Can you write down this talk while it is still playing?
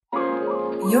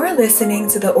You're listening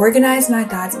to the Organize My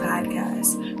Thoughts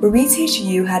podcast, where we teach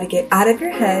you how to get out of your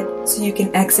head so you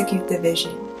can execute the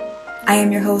vision. I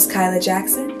am your host, Kyla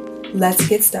Jackson. Let's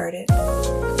get started.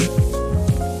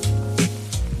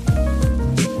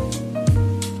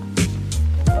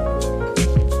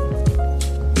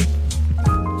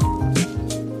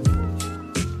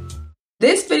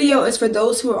 This video is for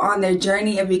those who are on their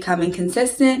journey of becoming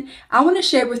consistent. I want to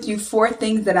share with you 4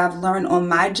 things that I've learned on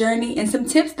my journey and some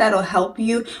tips that'll help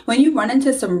you when you run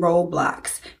into some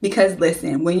roadblocks. Because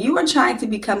listen, when you are trying to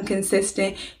become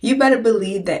consistent, you better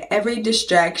believe that every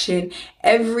distraction,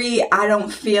 every I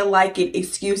don't feel like it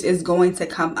excuse is going to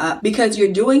come up because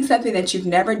you're doing something that you've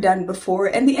never done before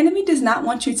and the enemy does not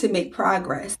want you to make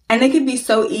progress. And it can be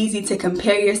so easy to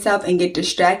compare yourself and get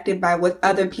distracted by what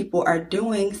other people are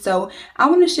doing. So I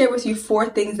want to share with you 4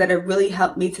 things that have really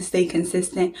helped me to stay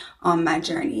consistent on my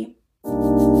journey. And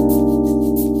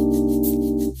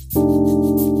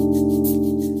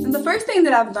the first thing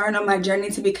that I've learned on my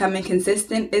journey to becoming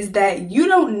consistent is that you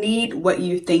don't need what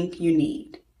you think you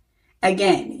need.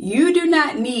 Again, you do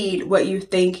not need what you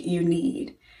think you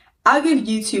need. I'll give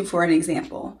YouTube for an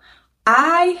example.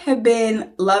 I have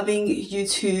been loving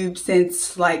YouTube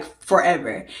since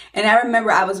forever. And I remember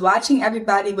I was watching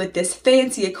everybody with this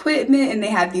fancy equipment and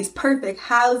they have these perfect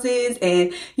houses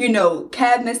and,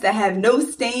 cabinets that have no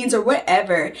stains or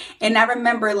whatever. And I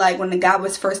remember when God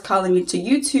was first calling me to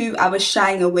YouTube, I was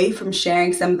shying away from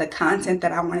sharing some of the content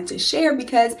that I wanted to share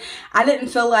because I didn't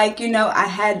feel like, I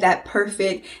had that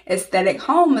perfect aesthetic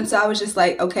home. And so I was just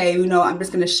like, okay, I'm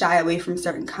just going to shy away from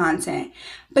certain content.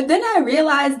 But then I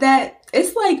realized that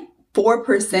it's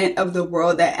 4% of the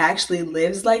world that actually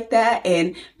lives like that.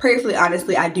 And prayerfully,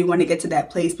 honestly, I do want to get to that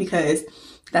place because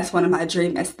that's one of my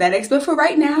dream aesthetics. But for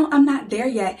right now, I'm not there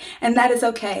yet. And that is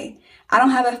okay. I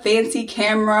don't have a fancy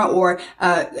camera or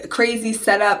a crazy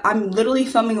setup. I'm literally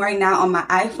filming right now on my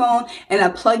iPhone and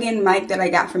a plug-in mic that I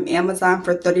got from Amazon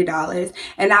for $30.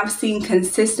 And I've seen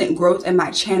consistent growth in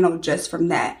my channel just from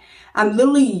that. I'm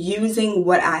literally using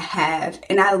what I have.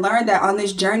 And I learned that on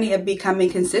this journey of becoming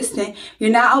consistent, you're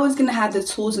not always going to have the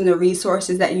tools and the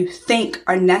resources that you think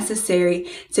are necessary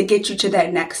to get you to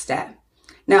that next step.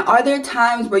 Now, are there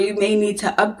times where you may need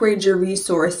to upgrade your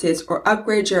resources or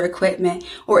upgrade your equipment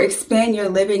or expand your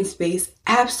living space?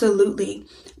 Absolutely.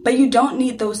 But you don't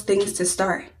need those things to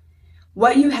start.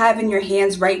 What you have in your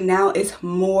hands right now is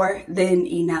more than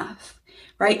enough.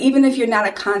 Right? Even if you're not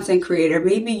a content creator,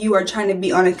 maybe you are trying to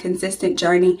be on a consistent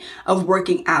journey of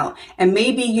working out and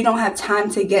maybe you don't have time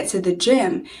to get to the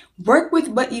gym. Work with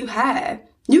what you have.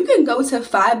 You can go to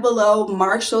Five Below,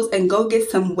 Marshalls and go get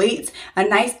some weights, a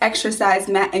nice exercise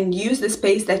mat and use the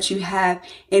space that you have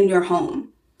in your home.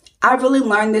 I really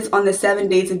learned this on the 7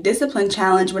 Days of Discipline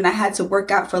challenge when I had to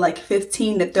work out for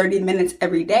 15 to 30 minutes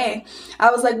every day. I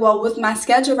was like, well, with my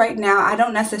schedule right now, I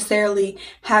don't necessarily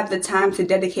have the time to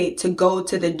dedicate to go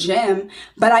to the gym,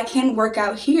 but I can work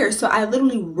out here. So I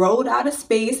literally rolled out a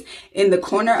space in the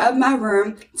corner of my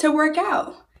room to work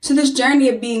out. So this journey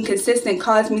of being consistent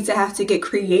caused me to have to get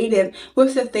creative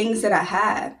with the things that I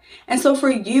have. And so for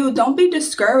you, don't be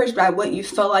discouraged by what you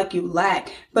feel like you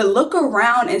lack, but look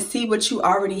around and see what you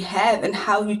already have and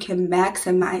how you can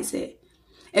maximize it.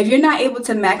 If you're not able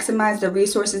to maximize the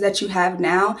resources that you have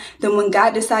now, then when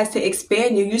God decides to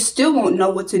expand you, you still won't know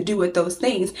what to do with those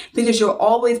things because you'll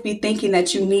always be thinking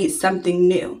that you need something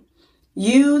new.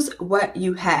 Use what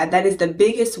you have. That is the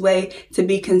biggest way to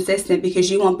be consistent because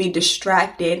you won't be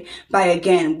distracted by,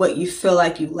 again, what you feel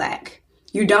like you lack.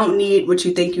 You don't need what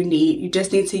you think you need. You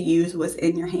just need to use what's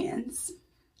in your hands.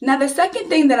 Now, the second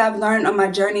thing that I've learned on my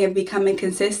journey of becoming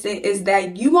consistent is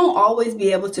that you won't always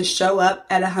be able to show up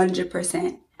at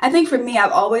 100%. I think for me,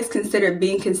 I've always considered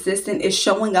being consistent is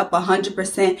showing up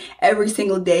 100% every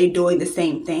single day doing the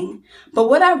same thing. But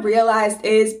what I realized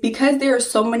is because there are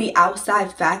so many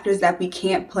outside factors that we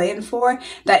can't plan for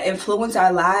that influence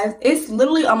our lives, it's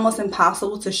literally almost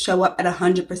impossible to show up at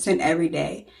 100% every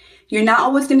day. You're not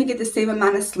always going to get the same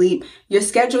amount of sleep. Your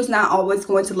schedule's not always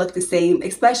going to look the same,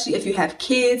 especially if you have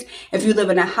kids, if you live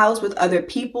in a house with other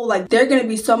people. There are going to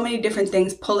be so many different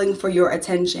things pulling for your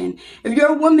attention. If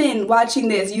you're a woman watching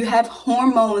this, you have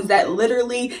hormones that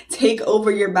literally take over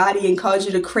your body and cause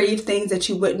you to crave things that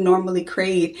you wouldn't normally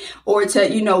crave or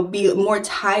to, be more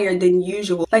tired than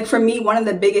usual. For me, one of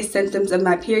the biggest symptoms of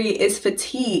my period is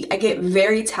fatigue. I get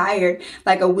very tired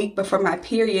a week before my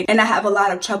period and I have a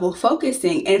lot of trouble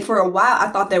focusing. And for a while, I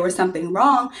thought there was something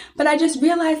wrong, but I just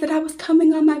realized that I was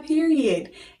coming on my period.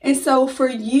 And so for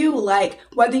you,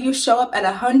 whether you show up at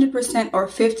 100% or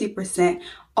 50%,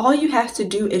 all you have to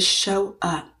do is show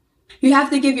up. You have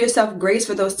to give yourself grace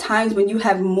for those times when you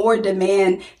have more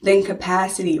demand than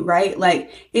capacity, right?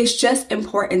 Like, it's just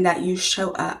important that you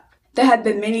show up. There have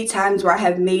been many times where I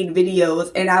have made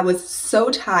videos and I was so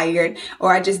tired,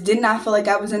 or I just did not feel like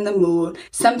I was in the mood.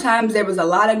 Sometimes there was a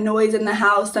lot of noise in the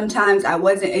house. Sometimes I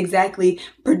wasn't exactly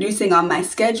producing on my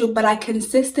schedule, but I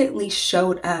consistently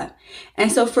showed up.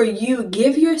 And so for you,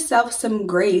 give yourself some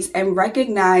grace and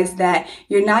recognize that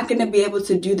you're not going to be able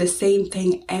to do the same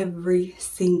thing every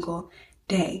single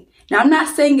day. Now, I'm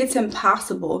not saying it's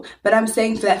impossible, but I'm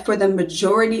saying that for the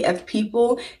majority of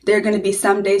people, there are going to be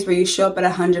some days where you show up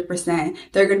at 100%.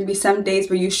 There are going to be some days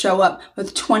where you show up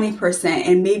with 20%,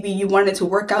 and maybe you wanted to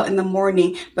work out in the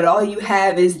morning, but all you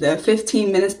have is the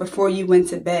 15 minutes before you went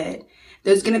to bed.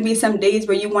 There's going to be some days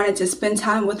where you wanted to spend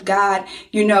time with God,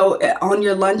 on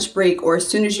your lunch break or as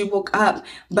soon as you woke up,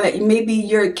 but maybe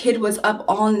your kid was up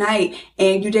all night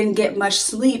and you didn't get much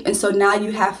sleep. And so now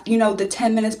you have, the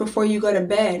 10 minutes before you go to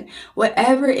bed.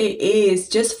 Whatever it is,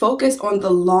 just focus on the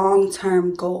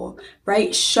long-term goal,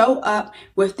 right? Show up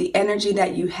with the energy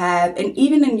that you have. And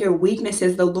even in your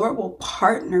weaknesses, the Lord will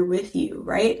partner with you,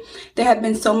 right? There have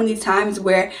been so many times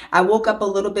where I woke up a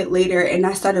little bit later and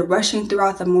I started rushing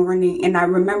throughout the morning, and I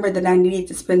remembered that I needed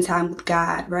to spend time with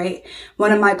God, right?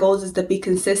 One of my goals is to be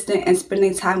consistent and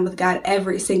spending time with God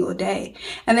every single day.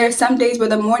 And there are some days where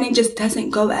the morning just doesn't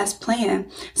go as planned.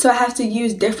 So I have to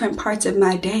use different parts of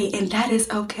my day, and that is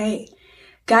okay.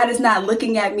 God is not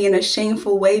looking at me in a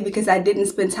shameful way because I didn't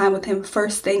spend time with him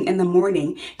first thing in the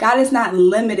morning. God is not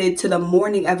limited to the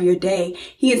morning of your day.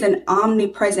 He is an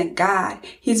omnipresent God.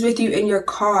 He's with you in your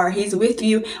car. He's with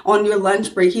you on your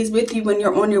lunch break. He's with you when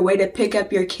you're on your way to pick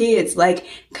up your kids. Like,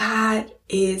 God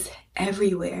is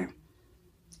everywhere.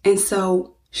 And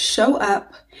so show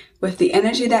up with the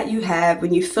energy that you have.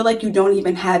 When you feel like you don't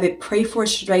even have it, pray for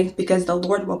strength because the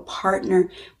Lord will partner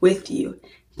with you.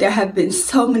 There have been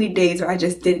so many days where I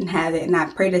just didn't have it, and I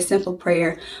prayed a simple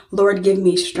prayer, Lord, give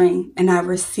me strength, and I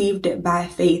received it by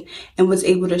faith and was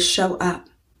able to show up.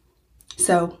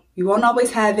 So you won't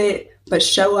always have it, but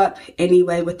show up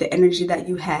anyway with the energy that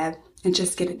you have and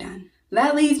just get it done.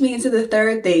 That leads me into the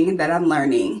third thing that I'm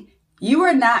learning. You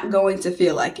are not going to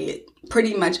feel like it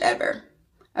pretty much ever.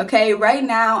 Okay, right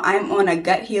now I'm on a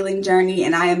gut healing journey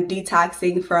and I am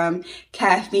detoxing from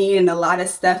caffeine and a lot of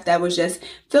stuff that was just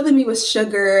filling me with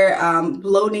sugar,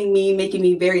 bloating me, making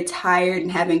me very tired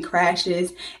and having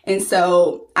crashes. And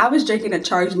so I was drinking a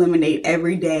charged lemonade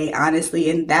every day, honestly,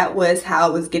 and that was how I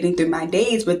was getting through my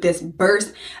days with this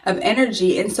burst of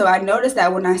energy. And so I noticed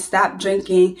that when I stopped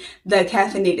drinking the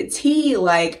caffeinated tea,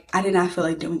 I did not feel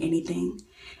like doing anything.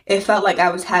 It felt like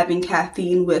I was having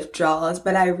caffeine withdrawals,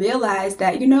 but I realized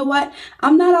that, you know what?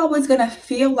 I'm not always going to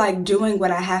feel like doing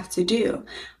what I have to do,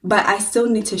 but I still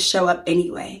need to show up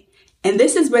anyway. And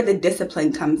this is where the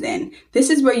discipline comes in.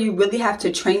 This is where you really have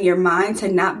to train your mind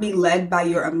to not be led by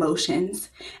your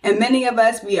emotions. And many of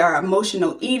us, we are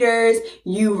emotional eaters.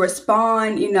 You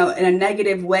respond, in a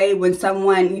negative way when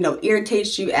someone,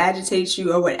 irritates you, agitates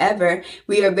you, or whatever.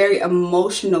 We are very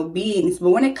emotional beings. But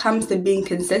when it comes to being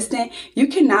consistent, you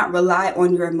cannot rely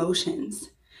on your emotions.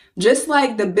 Just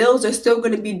like the bills are still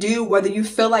going to be due whether you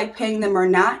feel like paying them or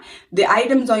not, the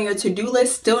items on your to-do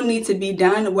list still need to be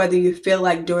done whether you feel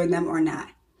like doing them or not.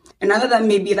 And I know that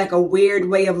may be like a weird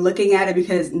way of looking at it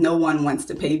because no one wants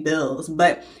to pay bills.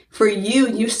 But for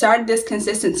you started this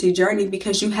consistency journey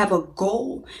because you have a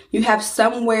goal. You have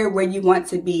somewhere where you want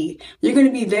to be. You're going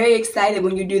to be very excited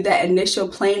when you do that initial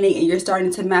planning and you're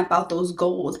starting to map out those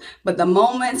goals. But the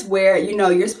moments where,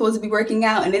 you're supposed to be working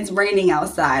out and it's raining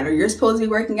outside, or you're supposed to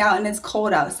be working out and it's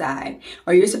cold outside,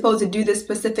 or you're supposed to do this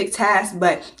specific task,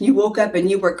 but you woke up and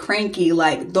you were cranky.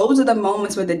 Those are the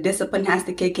moments where the discipline has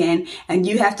to kick in and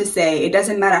you have to say, it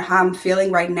doesn't matter how I'm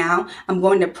feeling right now. I'm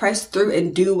going to press through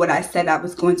and do what I said I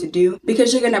was going to do,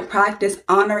 because you're going to practice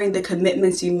honoring the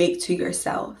commitments you make to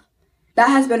yourself. That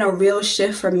has been a real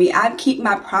shift for me. I keep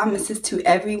my promises to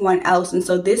everyone else. And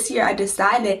so this year I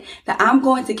decided that I'm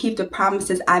going to keep the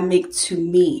promises I make to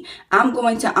me. I'm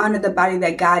going to honor the body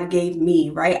that God gave me,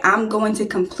 right? I'm going to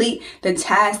complete the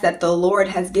task that the Lord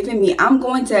has given me. I'm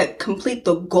going to complete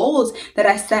the goals that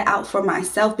I set out for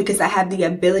myself because I have the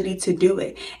ability to do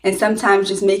it. And sometimes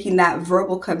just making that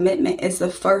verbal commitment is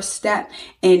the first step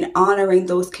in honoring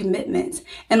those commitments.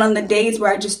 And on the days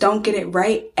where I just don't get it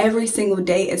right, every single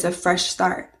day is a fresh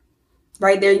start,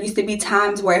 right? There used to be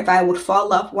times where if I would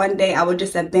fall off one day, I would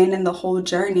just abandon the whole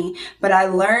journey. But I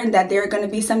learned that there are going to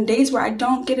be some days where I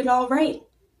don't get it all right.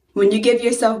 When you give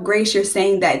yourself grace, you're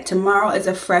saying that tomorrow is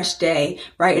a fresh day,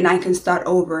 right? And I can start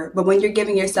over. But when you're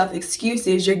giving yourself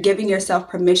excuses, you're giving yourself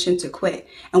permission to quit.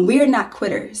 And we are not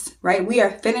quitters, right? We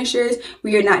are finishers.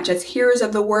 We are not just hearers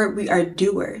of the word. We are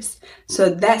doers. So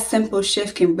that simple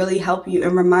shift can really help you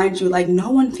and remind you, like, no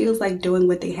one feels like doing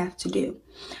what they have to do.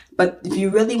 But if you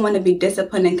really want to be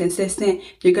disciplined and consistent,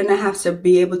 you're going to have to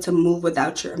be able to move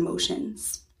without your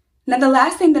emotions. Now, the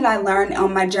last thing that I learned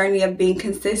on my journey of being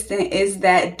consistent is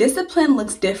that discipline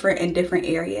looks different in different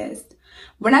areas.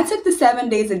 When I took the 7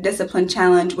 Days of Discipline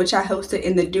Challenge, which I hosted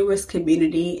in the Doers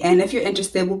community, and if you're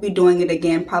interested, we'll be doing it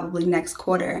again probably next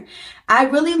quarter, I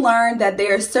really learned that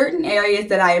there are certain areas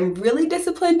that I am really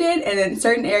disciplined in and then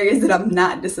certain areas that I'm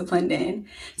not disciplined in.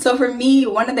 So for me,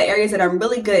 one of the areas that I'm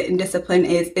really good in discipline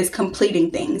is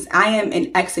completing things. I am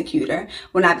an executor.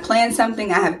 When I plan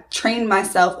something, I have trained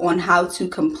myself on how to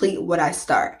complete what I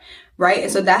start. Right?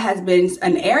 And so that has been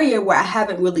an area where I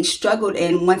haven't really struggled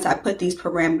in once I put these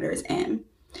parameters in.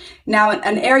 Now,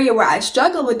 an area where I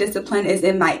struggle with discipline is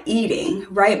in my eating,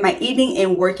 right? My eating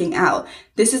and working out.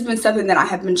 This has been something that I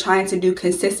have been trying to do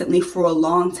consistently for a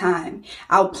long time.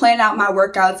 I'll plan out my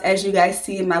workouts as you guys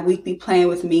see in my weekly plan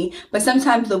with me, but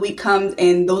sometimes the week comes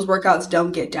and those workouts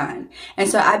don't get done. And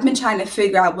so I've been trying to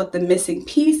figure out what the missing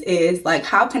piece is. Like,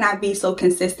 how can I be so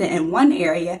consistent in one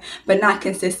area, but not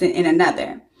consistent in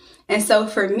another? And so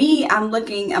for me, I'm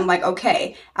like,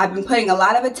 okay, I've been putting a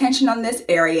lot of attention on this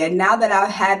area. Now that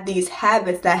I've had these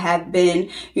habits that have been,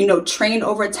 trained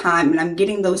over time and I'm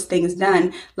getting those things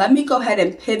done, let me go ahead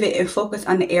and pivot and focus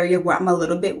on the area where I'm a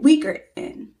little bit weaker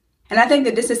in. And I think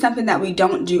that this is something that we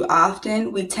don't do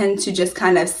often. We tend to just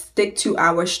kind of stick to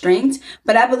our strengths.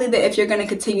 But I believe that if you're going to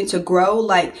continue to grow,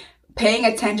 like, paying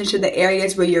attention to the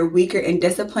areas where you're weaker in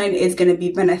discipline is going to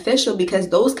be beneficial, because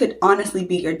those could honestly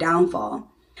be your downfall.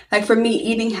 Like for me,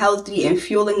 eating healthy and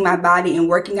fueling my body and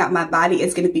working out my body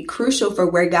is going to be crucial for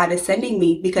where God is sending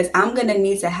me, because I'm going to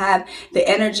need to have the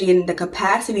energy and the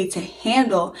capacity to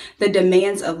handle the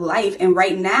demands of life. And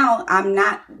right now, I'm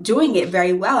not doing it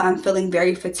very well. I'm feeling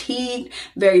very fatigued,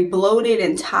 very bloated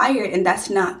and tired, and that's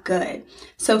not good.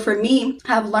 So for me,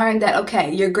 I've learned that,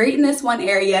 okay, you're great in this one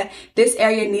area. This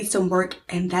area needs some work,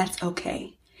 and that's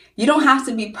okay. You don't have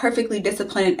to be perfectly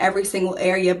disciplined in every single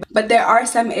area, but there are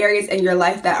some areas in your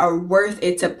life that are worth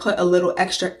it to put a little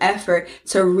extra effort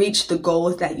to reach the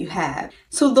goals that you have.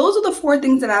 So those are the 4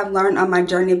 things that I've learned on my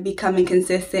journey of becoming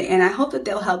consistent, and I hope that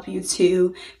they'll help you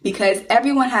too, because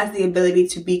everyone has the ability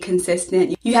to be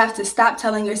consistent. You have to stop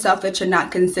telling yourself that you're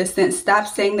not consistent. Stop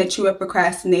saying that you're a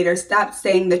procrastinator. Stop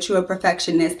saying that you're a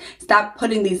perfectionist. Stop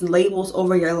putting these labels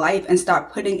over your life and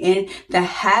start putting in the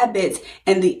habits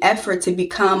and the effort to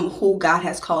become who God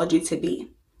has called you to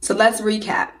be. So let's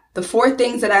recap. The 4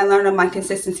 things that I learned on my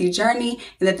consistency journey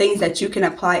and the things that you can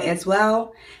apply as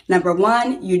well. Number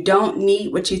 1, you don't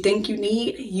need what you think you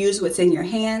need. Use what's in your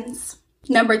hands.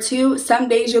 Number 2, some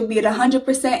days you'll be at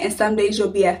 100% and some days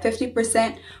you'll be at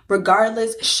 50%.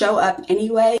 Regardless, show up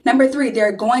anyway. Number 3, there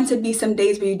are going to be some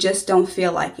days where you just don't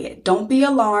feel like it. Don't be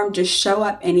alarmed. Just show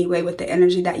up anyway with the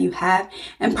energy that you have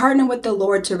and partner with the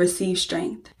Lord to receive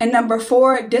strength. And number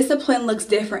 4, discipline looks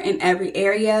different in every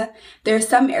area. There are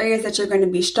some areas that you're going to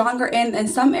be stronger in and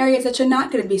some areas that you're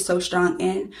not going to be so strong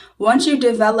in. Once you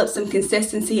develop some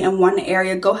consistency in one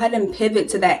area, go ahead and pivot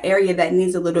to that area that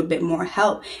needs a little bit more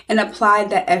help and apply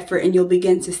that effort, and you'll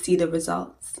begin to see the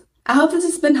results. I hope this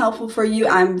has been helpful for you.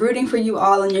 I'm rooting for you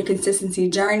all on your consistency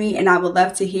journey, and I would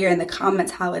love to hear in the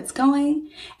comments how it's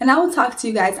going. And I will talk to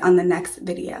you guys on the next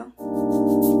video.